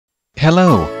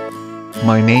Hello.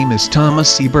 My name is Thomas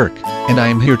C. Burke, and I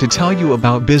am here to tell you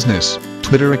about business,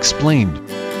 Twitter explained.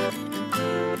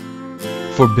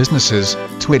 For businesses,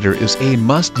 Twitter is a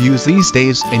must-use these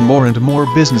days, and more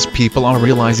business people are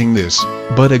realizing this,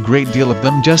 but a great deal of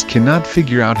them just cannot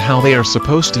figure out how they are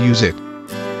supposed to use it.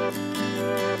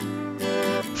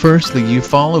 Firstly, you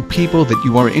follow people that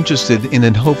you are interested in,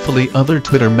 and hopefully other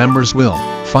Twitter members will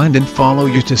find and follow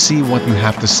you to see what you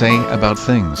have to say about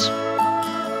things.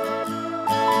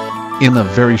 In a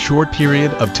very short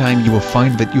period of time you will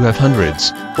find that you have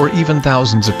hundreds, or even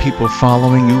thousands of people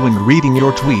following you and reading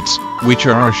your tweets, which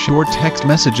are short text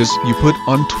messages you put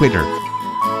on Twitter.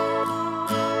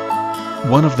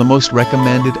 One of the most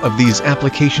recommended of these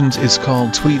applications is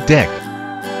called TweetDeck.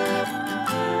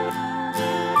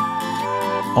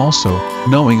 Also,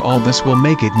 knowing all this will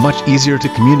make it much easier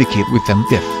to communicate with them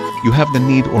if you have the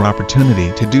need or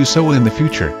opportunity to do so in the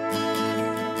future.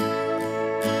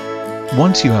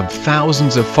 Once you have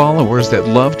thousands of followers that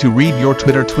love to read your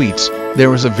Twitter tweets,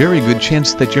 there is a very good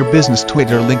chance that your business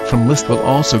Twitter link from list will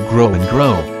also grow and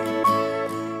grow.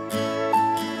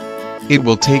 It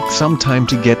will take some time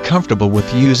to get comfortable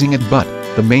with using it, but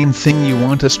the main thing you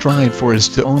want to strive for is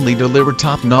to only deliver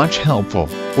top-notch helpful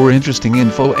or interesting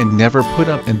info and never put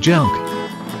up and junk.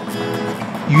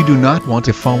 You do not want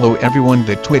to follow everyone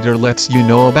that Twitter lets you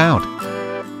know about.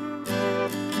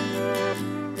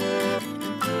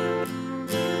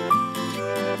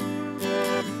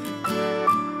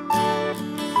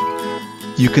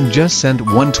 You can just send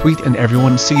one tweet and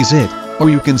everyone sees it, or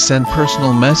you can send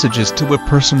personal messages to a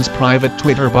person's private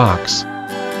Twitter box.